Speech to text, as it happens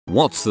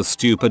What's the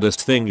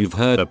stupidest thing you've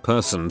heard a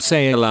person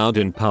say aloud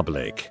in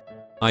public?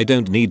 I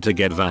don't need to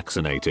get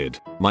vaccinated.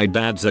 My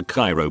dad's a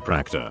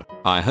chiropractor.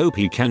 I hope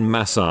he can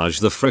massage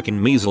the frickin'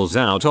 measles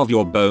out of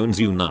your bones,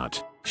 you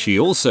nut. She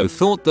also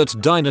thought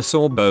that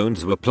dinosaur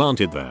bones were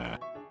planted there.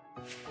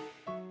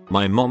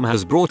 My mom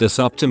has brought this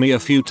up to me a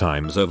few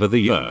times over the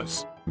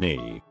years.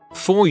 Me,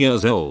 4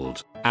 years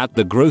old, at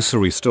the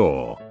grocery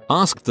store,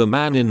 asked the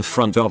man in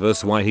front of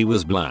us why he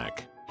was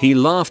black. He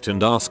laughed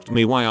and asked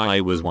me why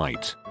I was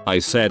white. I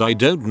said I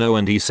don't know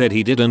and he said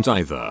he didn't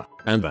either.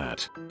 And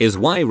that is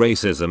why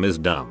racism is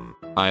dumb.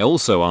 I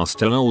also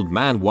asked an old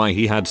man why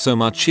he had so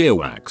much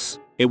earwax.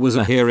 It was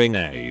a hearing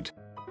aid.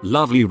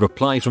 Lovely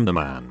reply from the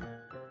man.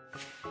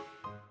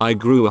 I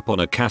grew up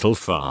on a cattle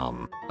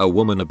farm. A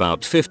woman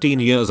about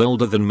 15 years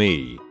older than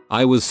me,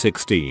 I was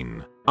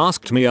 16,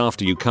 asked me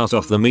after you cut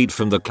off the meat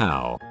from the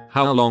cow,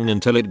 how long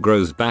until it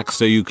grows back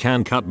so you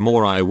can cut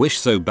more. I wish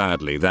so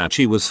badly that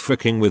she was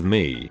fricking with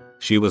me.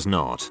 She was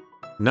not.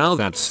 Now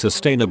that's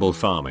sustainable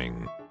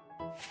farming.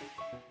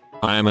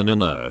 I am a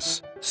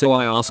nurse, so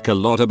I ask a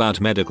lot about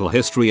medical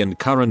history and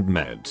current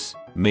meds.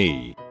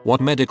 Me,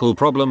 what medical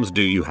problems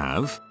do you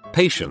have?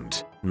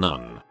 Patient,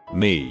 none.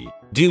 Me,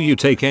 do you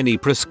take any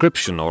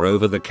prescription or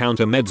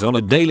over-the-counter meds on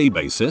a daily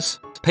basis?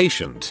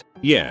 Patient,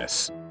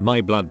 yes,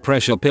 my blood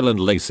pressure pill and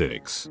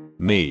Lasix.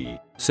 Me,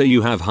 so you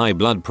have high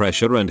blood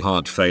pressure and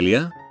heart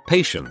failure?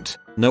 Patient,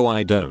 no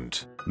I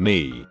don't.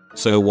 Me,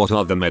 so what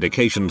are the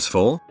medications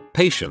for?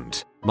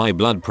 Patient, my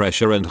blood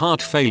pressure and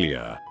heart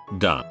failure.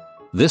 Duh.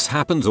 This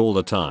happens all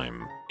the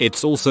time.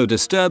 It's also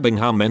disturbing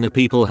how many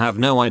people have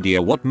no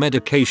idea what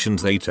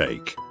medications they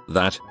take.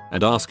 That,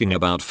 and asking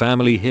about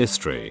family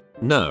history.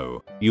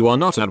 No, you are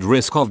not at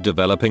risk of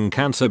developing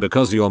cancer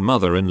because your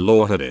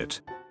mother-in-law had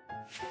it.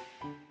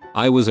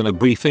 I was in a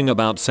briefing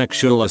about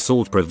sexual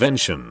assault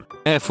prevention,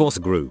 Air Force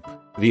group.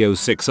 The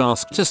O6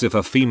 asked us if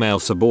a female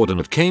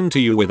subordinate came to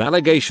you with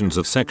allegations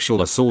of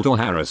sexual assault or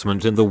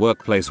harassment in the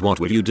workplace, what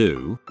would you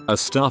do? A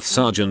staff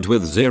sergeant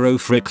with zero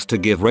fricks to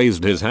give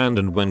raised his hand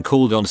and when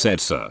called on said,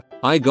 "Sir,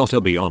 I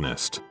gotta be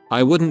honest,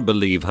 I wouldn't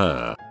believe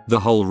her." The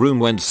whole room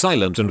went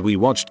silent and we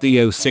watched the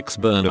O6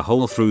 burn a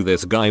hole through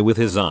this guy with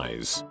his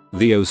eyes.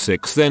 The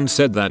O6 then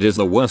said, "That is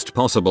the worst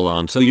possible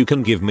answer you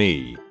can give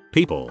me,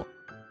 people."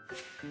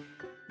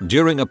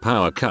 During a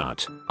power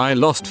cut, I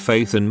lost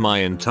faith in my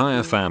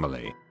entire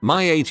family.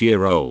 My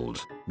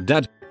 8-year-old,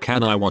 "Dad,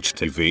 can I watch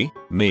TV?"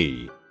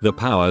 Me, "The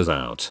power's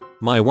out."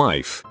 My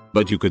wife,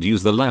 "But you could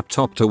use the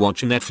laptop to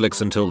watch Netflix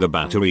until the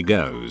battery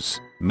goes."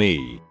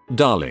 Me,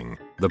 "Darling,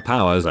 the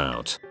power's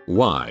out."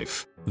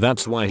 Wife,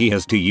 "That's why he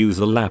has to use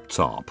the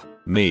laptop."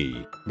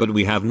 Me, "But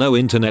we have no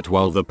internet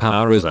while the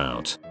power is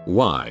out."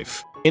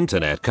 Wife,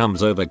 "Internet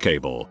comes over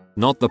cable,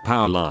 not the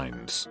power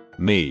lines."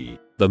 Me,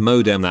 "The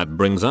modem that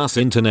brings us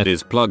internet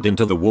is plugged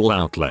into the wall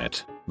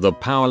outlet, the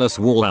powerless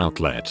wall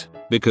outlet,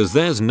 because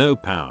there's no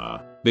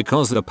power,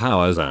 because the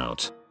power's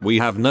out, we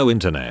have no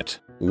internet."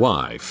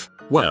 Wife,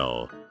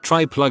 "Well,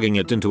 try plugging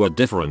it into a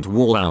different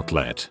wall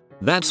outlet."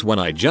 That's when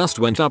I just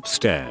went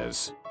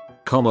upstairs.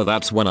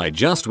 That's when I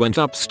just went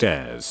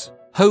upstairs,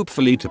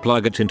 hopefully to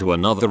plug it into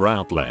another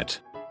outlet.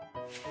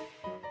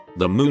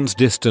 The moon's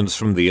distance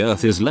from the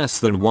earth is less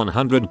than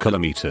 100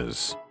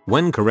 kilometers.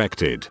 When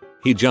corrected,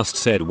 he just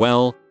said,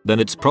 "Well, then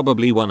it's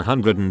probably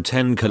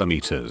 110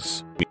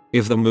 kilometers.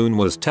 If the moon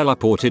was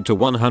teleported to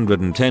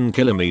 110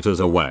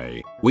 kilometers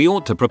away, we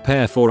ought to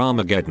prepare for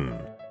Armageddon."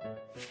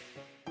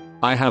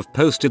 I have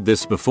posted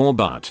this before,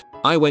 but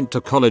I went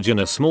to college in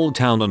a small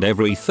town and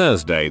every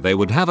Thursday they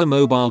would have a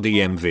mobile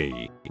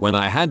DMV. When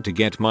I had to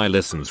get my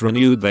license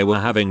renewed, they were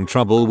having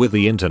trouble with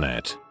the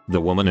internet. The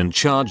woman in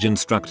charge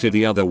instructed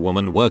the other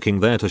woman working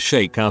there to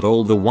shake out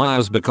all the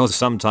wires because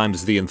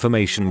sometimes the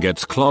information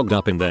gets clogged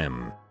up in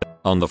them.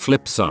 On the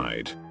flip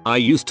side, I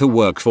used to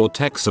work for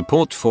tech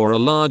support for a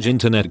large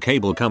internet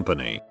cable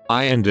company.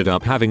 I ended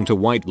up having to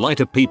white lie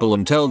to people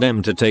and tell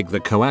them to take the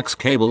coax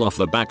cable off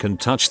the back and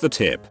touch the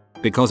tip,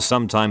 because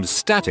sometimes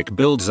static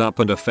builds up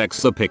and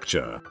affects the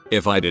picture.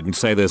 If I didn't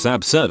say this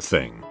absurd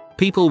thing,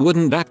 people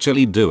wouldn't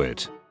actually do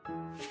it.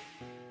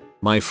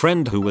 My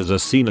friend who was a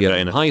senior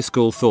in high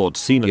school thought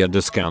senior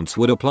discounts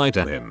would apply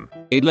to him.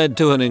 It led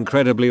to an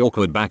incredibly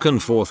awkward back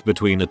and forth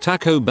between a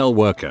Taco Bell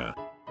worker.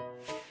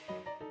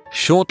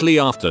 Shortly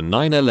after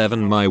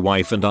 9/11, my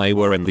wife and I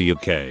were in the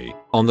UK.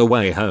 On the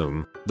way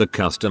home, the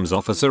customs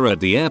officer at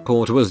the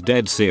airport was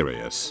dead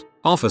serious.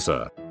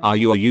 "Officer, are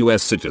you a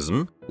US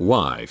citizen?"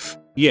 Wife,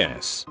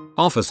 "Yes."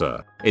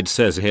 "Officer, it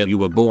says here you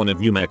were born in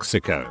New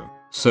Mexico.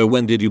 So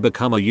when did you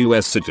become a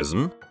US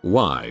citizen?"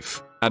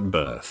 Wife, "At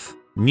birth."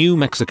 "New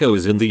Mexico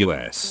is in the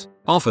US."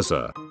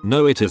 "Officer,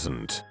 no it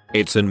isn't.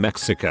 It's in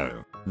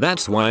Mexico.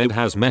 That's why it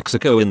has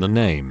Mexico in the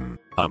name.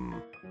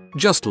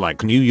 Just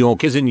like New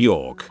York is in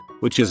York,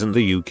 which is in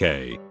the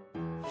UK."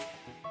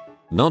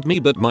 Not me,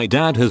 but my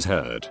dad has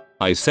heard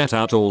I set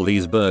out all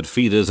these bird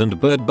feeders and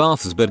bird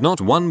baths but not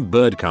one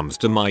bird comes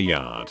to my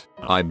yard.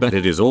 I bet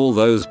it is all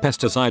those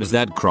pesticides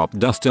that crop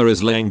duster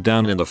is laying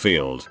down in the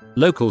field.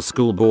 Local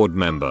school board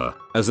member,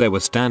 as they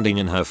were standing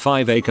in her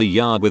 5-acre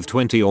yard with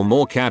 20 or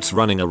more cats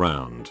running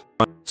around.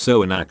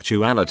 So in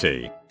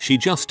actuality, she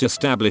just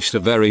established a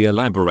very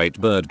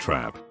elaborate bird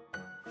trap.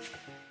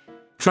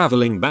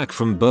 Traveling back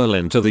from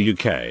Berlin to the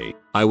UK,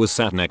 I was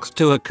sat next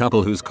to a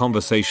couple whose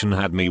conversation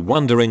had me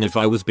wondering if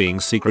I was being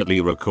secretly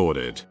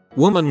recorded.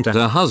 Woman to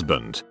her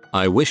husband,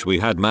 I wish we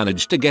had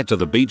managed to get to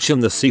the beach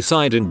and the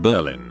seaside in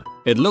Berlin.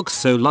 It looks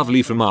so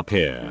lovely from up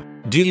here.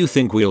 Do you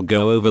think we'll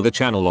go over the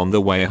channel on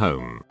the way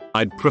home?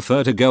 I'd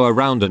prefer to go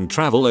around and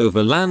travel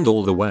overland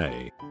all the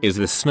way. Is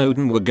this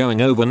Snowdon we're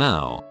going over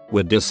now?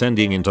 We're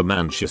descending into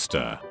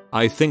Manchester.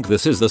 I think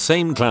this is the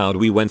same cloud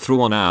we went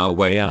through on our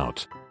way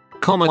out.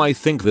 I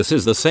think this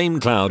is the same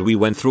cloud we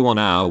went through on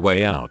our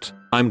way out.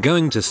 I'm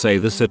going to say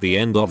this at the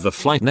end of the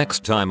flight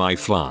next time I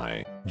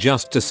fly,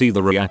 just to see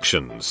the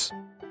reactions.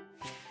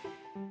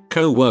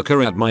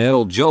 Co-worker at my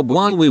old job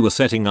while we were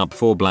setting up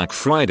for Black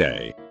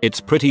Friday. It's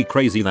pretty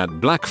crazy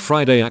that Black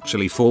Friday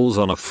actually falls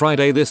on a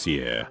Friday this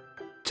year.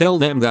 Tell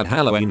them that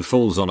Halloween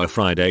falls on a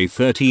Friday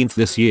 13th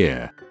this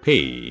year.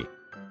 P.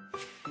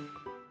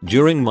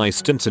 During my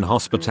stints in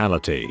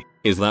hospitality,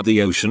 is that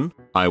the ocean?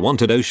 I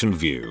wanted ocean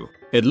view.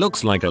 It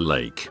looks like a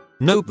lake.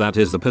 Nope, that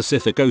is the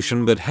Pacific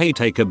Ocean, but hey,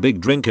 take a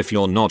big drink if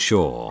you're not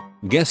sure.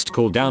 Guest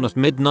called down at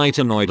midnight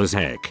annoyed as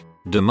heck.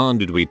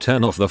 Demanded we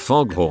turn off the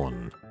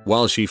foghorn.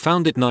 While she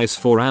found it nice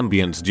for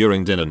ambience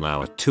during dinner,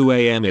 now at 2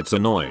 AM it's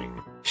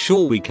annoying.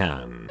 Sure we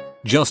can.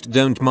 Just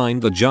don't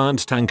mind the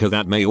giant tanker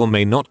that may or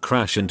may not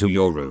crash into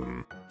your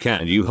room.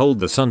 Can you hold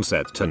the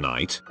sunset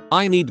tonight?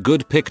 I need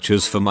good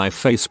pictures for my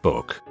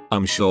Facebook.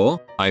 I'm sure.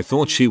 I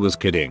thought she was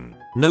kidding.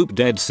 Nope,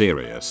 dead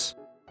serious.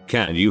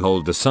 Can you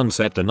hold the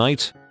sunset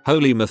tonight?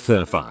 Holy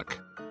motherfuck.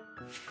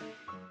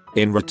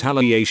 In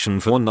retaliation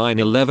for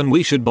 9/11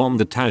 we should bomb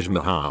the Taj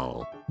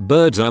Mahal.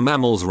 Birds are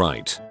mammals,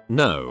 right?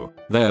 No,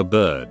 they're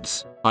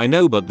birds. I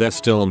know, but they're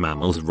still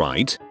mammals,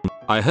 right?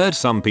 I heard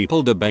some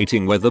people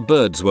debating whether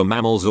birds were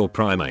mammals or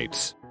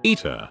primates.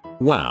 Eater.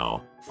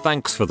 Wow.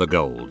 Thanks for the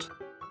gold.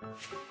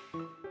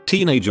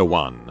 Teenager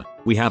 1.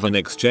 We have an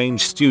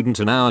exchange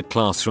student in our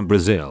class from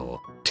Brazil.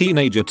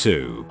 Teenager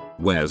 2.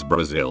 Where's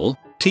Brazil?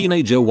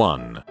 Teenager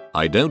 1.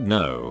 I don't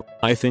know.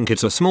 I think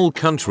it's a small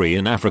country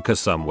in Africa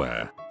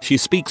somewhere. She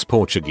speaks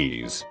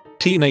Portuguese.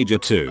 Teenager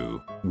 2.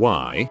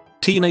 Why?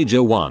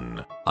 Teenager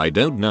 1. I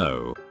don't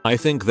know. I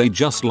think they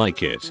just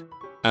like it.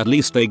 At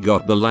least they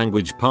got the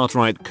language part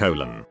right.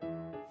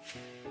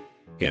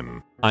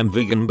 Him. I'm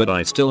vegan but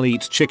I still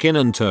eat chicken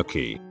and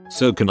turkey.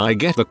 So can I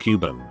get a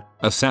Cuban?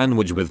 A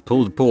sandwich with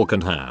pulled pork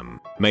and ham,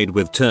 made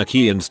with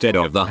turkey instead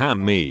of the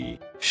ham. Me.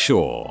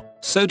 Sure.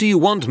 So do you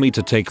want me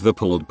to take the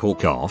pulled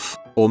pork off?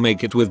 Or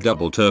make it with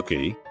double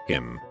turkey?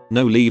 Him.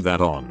 No, leave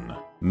that on.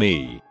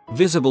 Me.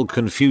 Visible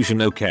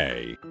confusion.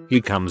 Okay.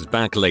 He comes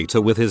back later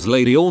with his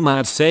lady all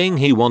mad saying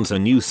he wants a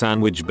new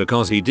sandwich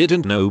because he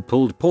didn't know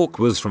pulled pork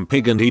was from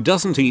pig and he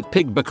doesn't eat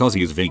pig because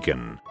he's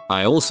vegan.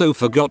 I also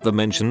forgot to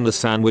mention the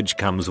sandwich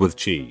comes with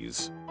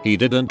cheese. He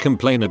didn't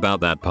complain about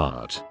that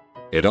part.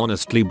 It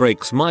honestly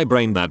breaks my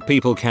brain that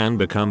people can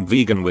become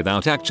vegan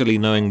without actually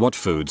knowing what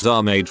foods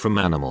are made from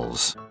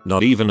animals.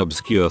 Not even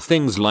obscure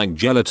things like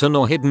gelatin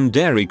or hidden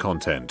dairy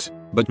content,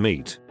 but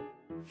meat.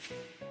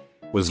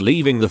 Was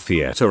leaving the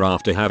theater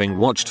after having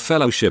watched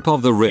Fellowship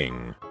of the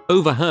Ring.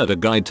 Overheard a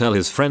guy tell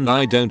his friend,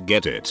 I don't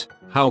get it.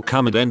 How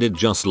come it ended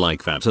just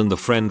like that? And the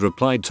friend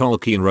replied,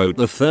 Tolkien wrote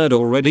the third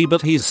already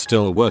but he's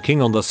still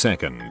working on the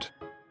second.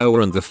 Oh,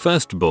 and the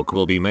first book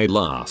will be made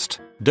last.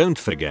 Don't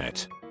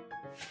forget.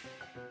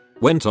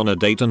 Went on a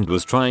date and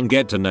was trying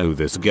get to know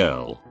this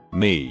girl.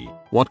 Me.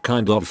 What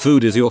kind of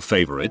food is your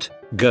favorite?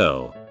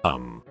 Girl.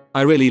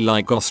 I really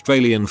like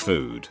Australian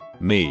food.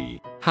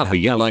 Me. Haha,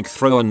 yeah, like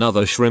throw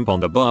another shrimp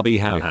on the barbie.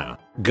 Haha.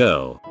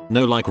 Girl.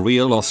 No, like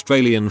real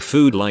Australian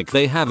food like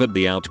they have at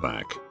the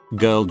Outback.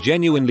 Girl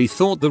genuinely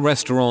thought the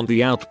restaurant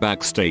the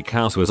Outback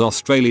Steakhouse was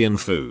Australian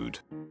food.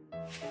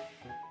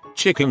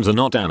 Chickens are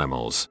not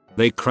animals.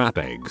 They crap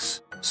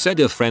eggs.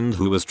 Said a friend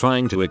who was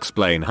trying to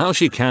explain how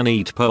she can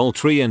eat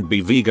poultry and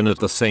be vegan at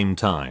the same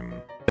time.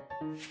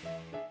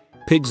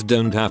 Pigs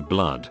don't have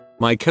blood.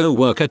 My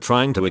co-worker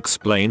trying to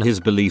explain his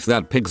belief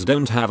that pigs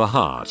don't have a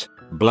heart,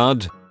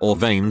 blood, or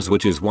veins,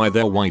 which is why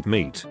they're white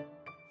meat.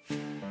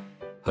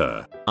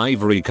 Her.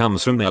 Ivory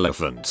comes from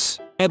elephants.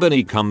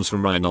 Ebony comes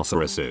from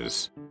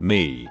rhinoceroses.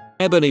 Me.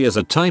 Ebony is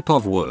a type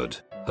of wood.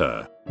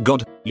 Her.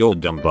 God, you're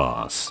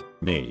dumbass.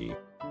 Me.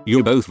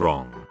 You're both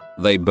wrong.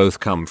 They both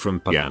come from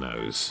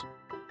pianos.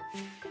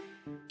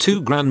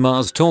 Two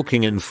grandmas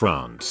talking in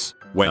France.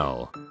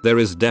 Well, there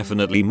is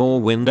definitely more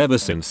wind ever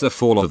since the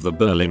fall of the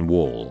Berlin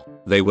Wall.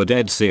 They were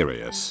dead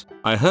serious.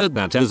 I heard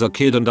that as a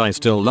kid and I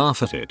still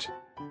laugh at it.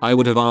 I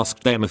would have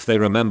asked them if they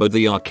remembered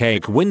the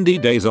archaic windy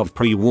days of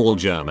pre-wall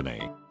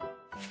Germany.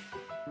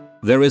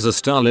 There is a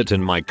starlet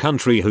in my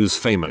country who's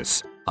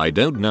famous, I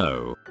don't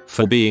know,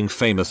 for being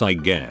famous I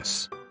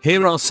guess.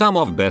 Here are some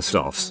of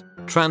best-ofs,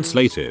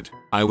 translated.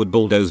 I would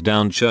bulldoze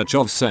down Church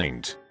of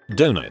Saint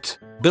Donat,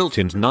 built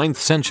in 9th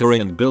century,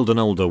 and build an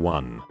older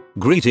one.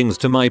 Greetings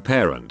to my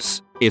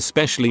parents,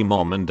 especially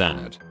mom and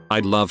dad.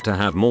 I'd love to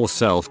have more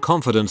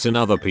self-confidence in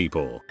other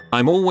people.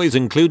 I'm always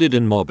included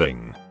in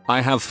mobbing.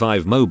 I have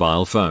 5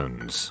 mobile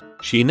phones.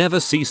 She never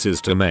ceases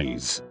to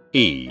amaze.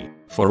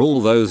 For all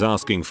those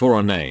asking for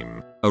a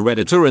name, a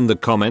redditor in the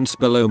comments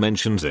below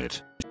mentions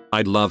it.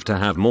 I'd love to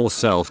have more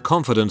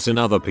self-confidence in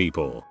other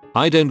people.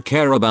 I don't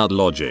care about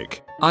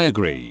logic. I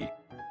agree.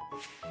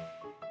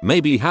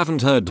 Maybe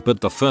haven't heard,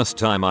 but the first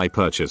time I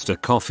purchased a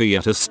coffee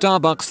at a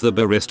Starbucks, the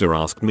barista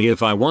asked me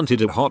if I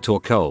wanted it hot or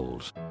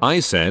cold. I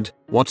said,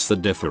 "What's the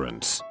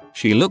difference?"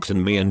 She looked at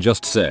me and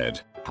just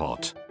said,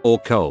 "Hot or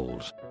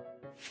cold."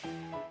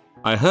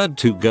 I heard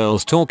 2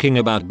 girls talking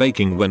about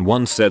baking when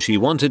one said she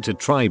wanted to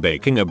try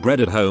baking a bread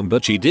at home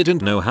but she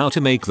didn't know how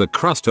to make the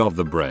crust of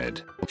the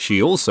bread.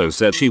 She also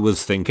said she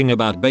was thinking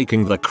about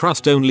baking the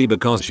crust only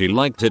because she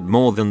liked it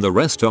more than the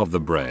rest of the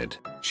bread.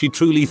 She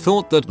truly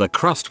thought that the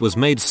crust was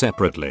made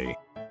separately.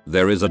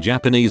 There is a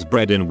Japanese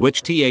bread in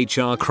which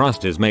the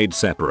crust is made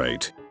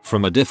separate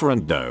from a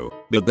different dough,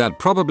 but that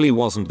probably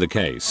wasn't the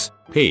case.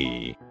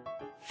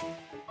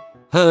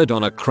 Heard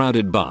on a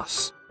crowded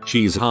bus.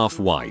 She's half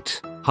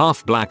white,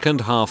 half black and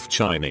half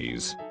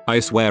Chinese. I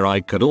swear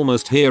I could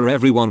almost hear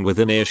everyone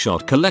within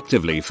earshot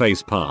collectively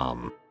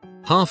facepalm.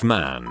 Half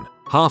man,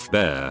 half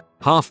bear,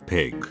 half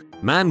pig,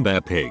 man bear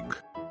pig.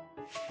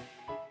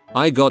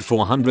 I got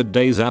 400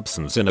 days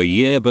absence in a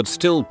year but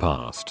still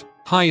passed.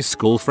 High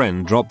school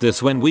friend dropped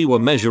this when we were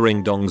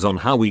measuring dongs on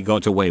how we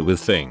got away with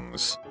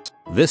things.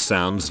 This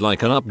sounds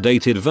like an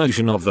updated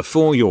version of the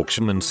 4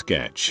 Yorkshiremen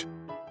sketch.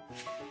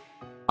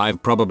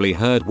 I've probably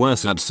heard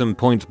worse at some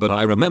point, but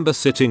I remember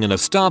sitting in a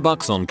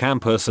Starbucks on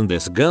campus and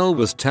this girl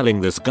was telling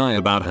this guy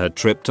about her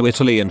trip to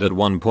Italy, and at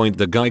one point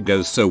the guy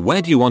goes, "So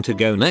where do you want to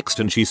go next?"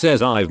 and she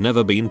says, "I've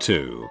never been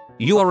to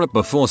Europe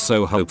before,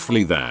 so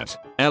hopefully that.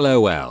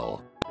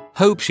 LOL.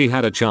 Hope she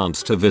had a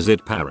chance to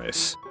visit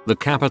Paris, the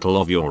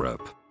capital of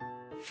Europe."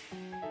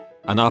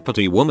 An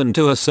uppity woman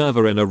to a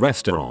server in a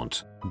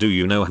restaurant. "Do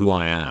you know who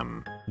I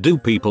am? Do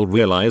people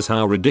realize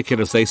how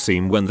ridiculous they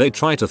seem when they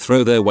try to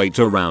throw their weight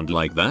around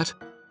like that?"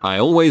 I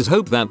always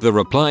hope that the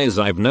reply is,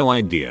 "I've no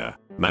idea,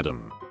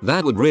 madam."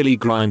 That would really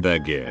grind their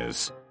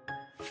gears.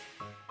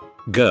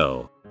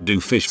 Girl, do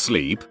fish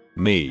sleep?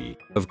 Me,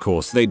 of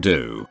course they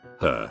do.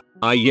 Her,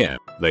 yeah,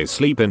 they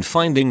sleep in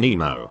Finding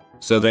Nemo,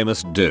 so they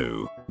must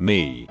do.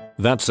 Me,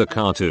 that's a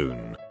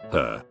cartoon.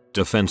 Her,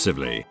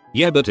 defensively,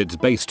 yeah, but it's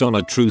based on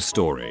a true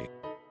story.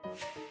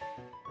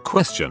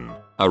 Question.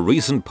 A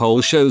recent poll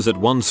shows that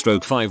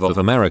 1/5 of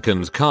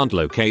Americans can't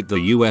locate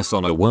the US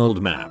on a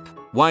world map.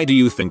 Why do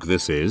you think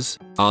this is?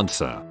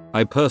 Answer.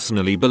 I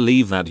personally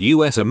believe that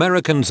US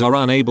Americans are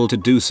unable to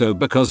do so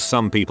because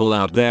some people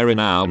out there in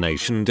our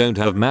nation don't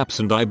have maps,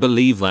 and I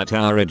believe that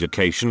our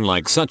education,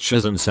 like such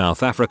as in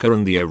South Africa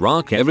and the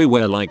Iraq,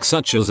 everywhere like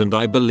such as, and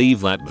I believe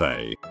that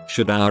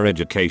our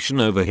education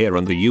over here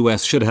in the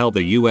US should help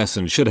the US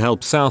and should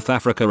help South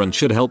Africa and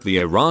should help the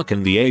Iraq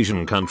and the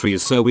Asian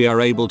countries so we are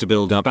able to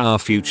build up our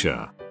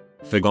future.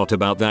 Forgot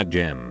about that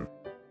gem.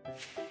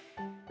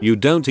 You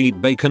don't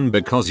eat bacon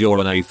because you're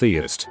an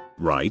atheist,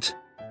 right?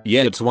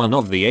 Yeah, it's one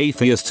of the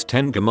atheist's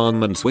 10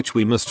 commandments which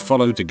we must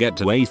follow to get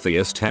to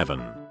atheist heaven.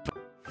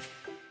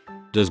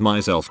 Does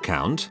myself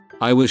count?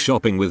 I was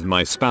shopping with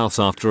my spouse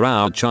after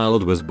our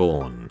child was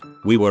born.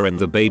 We were in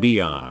the baby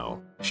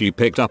aisle. She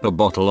picked up a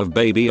bottle of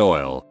baby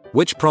oil,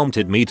 which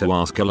prompted me to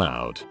ask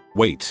aloud,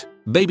 "Wait,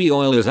 baby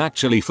oil is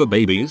actually for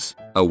babies?"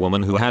 A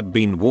woman who had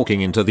been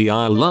walking into the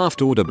aisle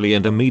laughed audibly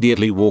and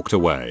immediately walked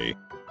away.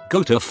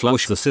 Go to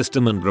flush the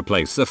system and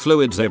replace the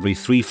fluids every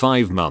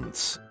 3-5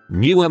 months.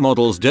 Newer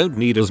models don't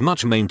need as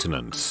much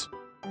maintenance.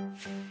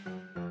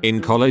 In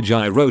college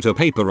I wrote a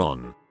paper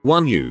on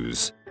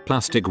one-use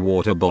plastic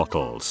water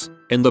bottles.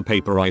 In the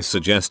paper I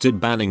suggested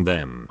banning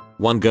them.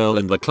 One girl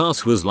in the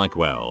class was like,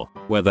 "Well,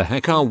 where the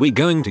heck are we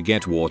going to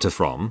get water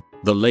from?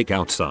 The lake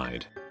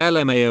outside."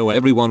 LMAO.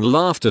 Everyone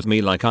laughed at me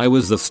like I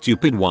was the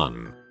stupid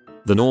one.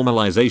 The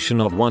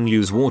normalization of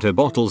one-use water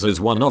bottles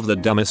is one of the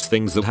dumbest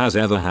things that has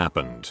ever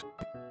happened.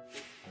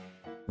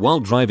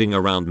 While driving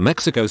around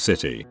Mexico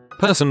City,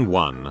 person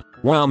 1,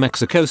 wow,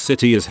 Mexico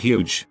City is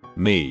huge.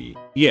 Me,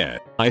 yeah,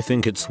 I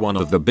think it's one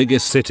of the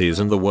biggest cities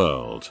in the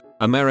world.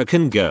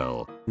 American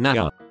girl,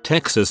 nah,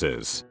 Texas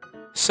is.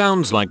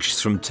 Sounds like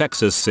she's from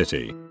Texas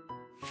City.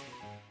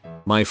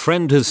 My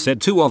friend has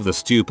said 2 of the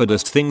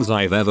stupidest things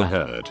I've ever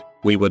heard.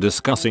 We were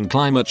discussing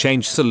climate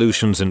change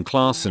solutions in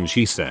class and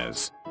she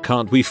says,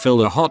 "Can't we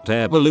fill a hot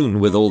air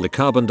balloon with all the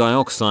carbon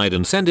dioxide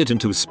and send it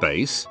into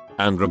space?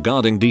 And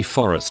regarding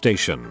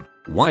deforestation,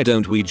 why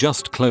don't we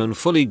just clone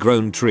fully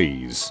grown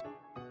trees?"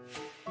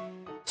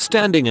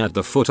 Standing at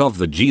the foot of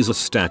the Jesus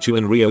statue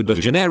in Rio de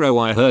Janeiro,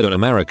 I heard an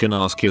American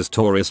ask his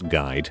tourist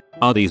guide,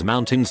 "Are these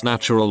mountains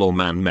natural or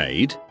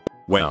man-made?"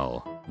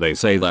 Well, they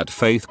say that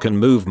faith can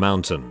move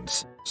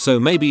mountains, so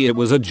maybe it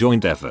was a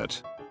joint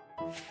effort.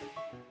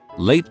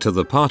 Late to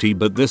the party,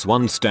 but this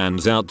one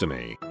stands out to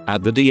me.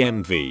 At the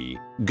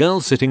DMV, girl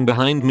sitting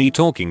behind me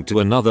talking to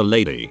another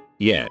lady.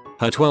 Yeah,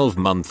 her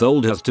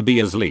 12-month-old has to be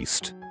at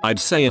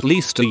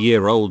least a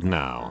year old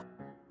now.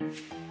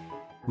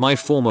 My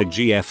former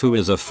GF, who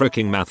is a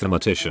freaking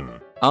mathematician.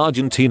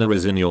 Argentina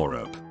is in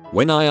Europe.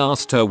 When I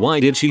asked her why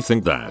did she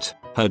think that,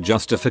 her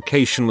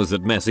justification was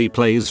that Messi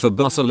plays for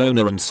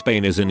Barcelona and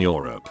Spain is in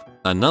Europe.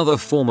 Another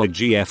former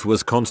GF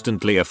was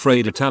constantly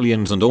afraid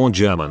Italians and or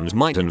Germans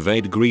might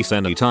invade Greece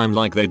anytime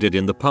like they did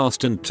in the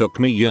past, and took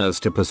me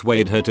years to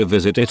persuade her to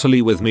visit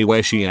Italy with me,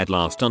 where she at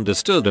last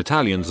understood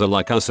Italians are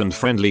like us and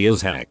friendly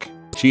as heck.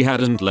 She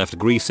hadn't left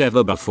Greece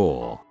ever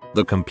before.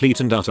 The complete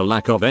and utter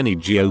lack of any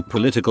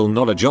geopolitical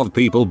knowledge of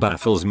people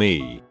baffles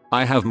me.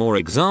 I have more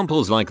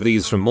examples like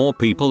these from more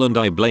people, and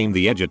I blame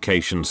the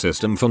education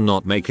system for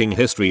not making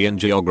history and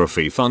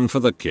geography fun for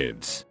the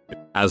kids.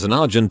 As an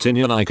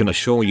Argentinian, I can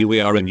assure you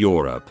we are in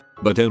Europe,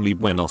 but only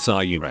Buenos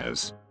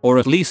Aires. Or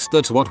at least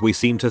that's what we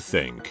seem to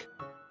think.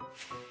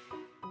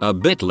 A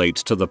bit late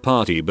to the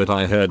party, but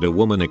I heard a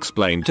woman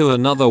explain to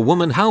another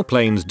woman how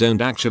planes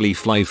don't actually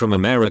fly from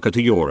America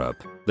to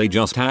Europe. They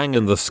just hang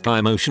in the sky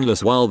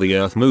motionless while the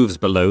earth moves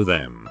below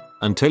them,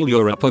 until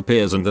Europe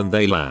appears and then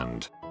they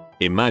land.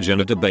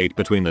 Imagine a debate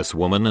between this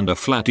woman and a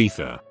flat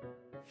earther.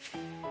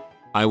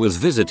 I was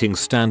visiting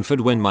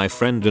Stanford when my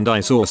friend and I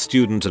saw a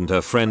student and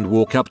her friend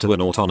walk up to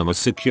an autonomous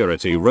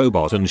security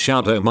robot and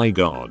shout, "Oh my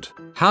god,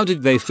 how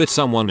did they fit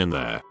someone in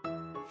there?"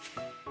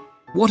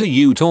 What are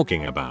you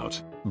talking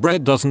about?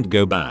 Bread doesn't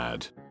go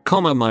bad.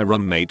 My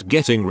roommate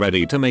getting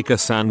ready to make a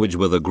sandwich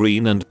with a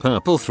green and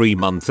purple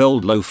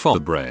 3-month-old loaf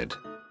of bread.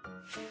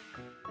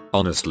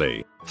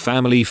 Honestly,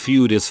 Family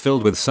Feud is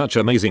filled with such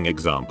amazing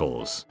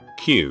examples.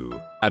 Q.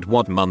 At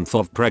what month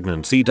of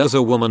pregnancy does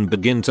a woman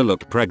begin to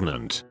look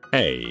pregnant?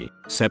 A.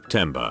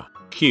 September.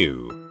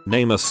 Q.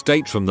 Name a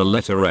state from the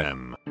letter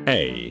M.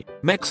 A.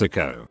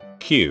 Mexico.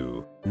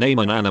 Q. Name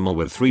an animal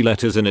with 3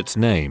 letters in its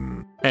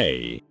name.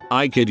 A.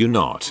 I kid you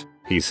not,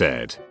 he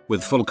said,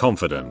 with full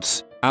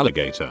confidence.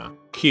 Alligator.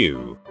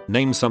 Q.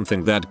 Name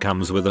something that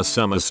comes with a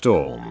summer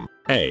storm.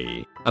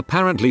 A.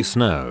 Apparently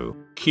snow.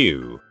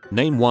 Q.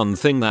 Name one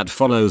thing that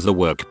follows the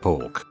word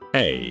pork.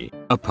 A.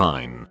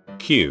 Pine.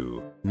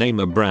 Q.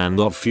 Name a brand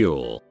of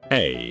fuel.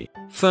 A.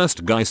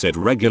 First guy said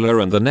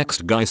regular and the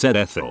next guy said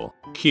ethyl.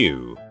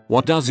 Q.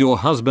 What does your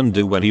husband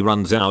do when he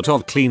runs out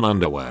of clean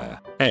underwear?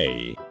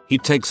 A. He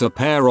takes a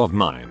pair of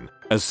mine,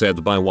 as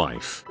said by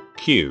wife.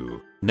 Q.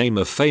 Name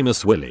a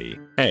famous Willy.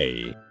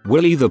 A.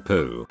 Willy the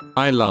Pooh.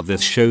 I love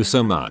this show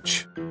so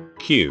much.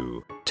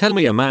 Q. Tell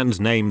me a man's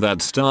name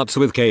that starts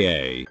with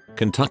K-A.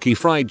 Kentucky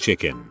Fried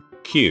Chicken.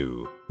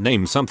 Q.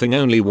 Name something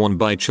only worn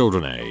by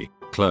children. A.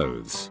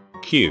 Clothes.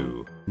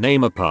 Q.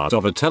 Name a part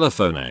of a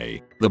telephone.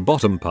 A. The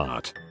bottom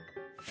part.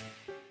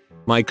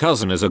 My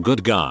cousin is a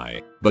good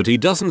guy, but he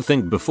doesn't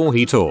think before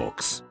he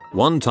talks.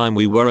 One time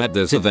we were at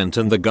this event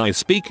and the guy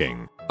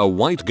speaking, a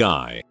white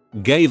guy,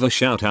 gave a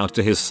shout out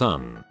to his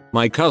son.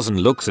 My cousin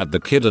looks at the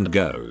kid and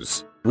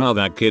goes, "Wow,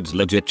 that kid's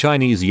legit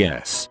Chinese."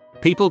 Yes.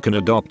 People can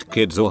adopt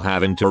kids or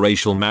have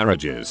interracial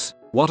marriages.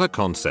 What a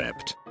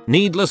concept.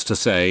 Needless to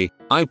say,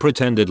 I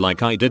pretended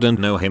like I didn't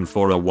know him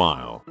for a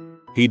while.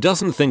 He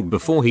doesn't think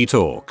before he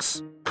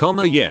talks.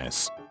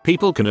 Yes.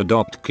 People can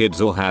adopt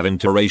kids or have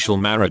interracial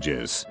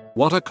marriages.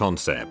 What a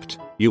concept.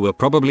 You were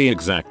probably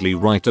exactly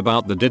right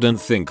about the didn't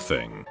think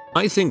thing.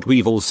 I think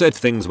we've all said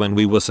things when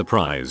we were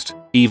surprised,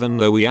 even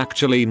though we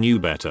actually knew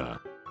better.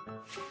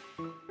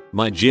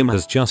 My gym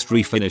has just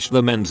refinished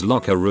the men's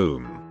locker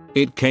room.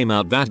 It came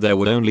out that there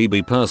would only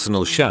be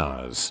personal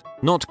showers,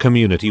 not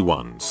community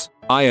ones.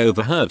 I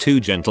overheard 2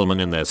 gentlemen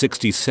in their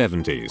 60s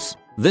 70s.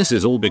 This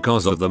is all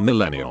because of the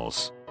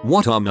millennials.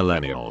 What are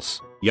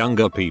millennials?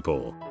 Younger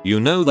people. You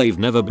know they've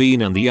never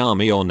been in the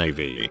army or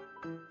navy.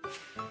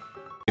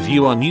 If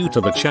you are new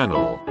to the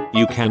channel,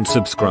 you can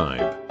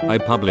subscribe. I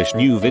publish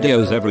new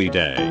videos every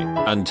day.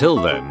 Until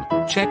then,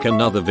 check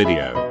another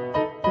video.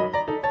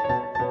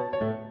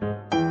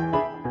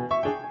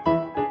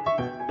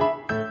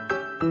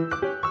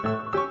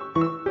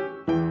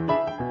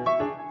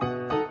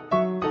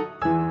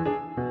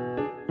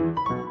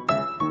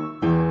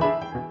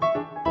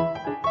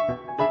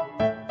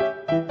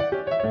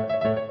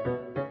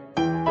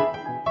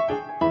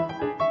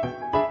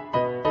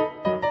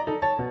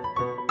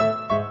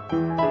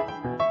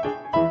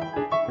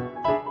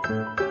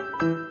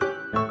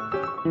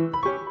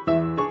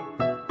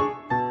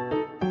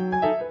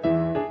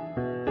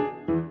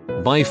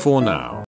 Bye for now.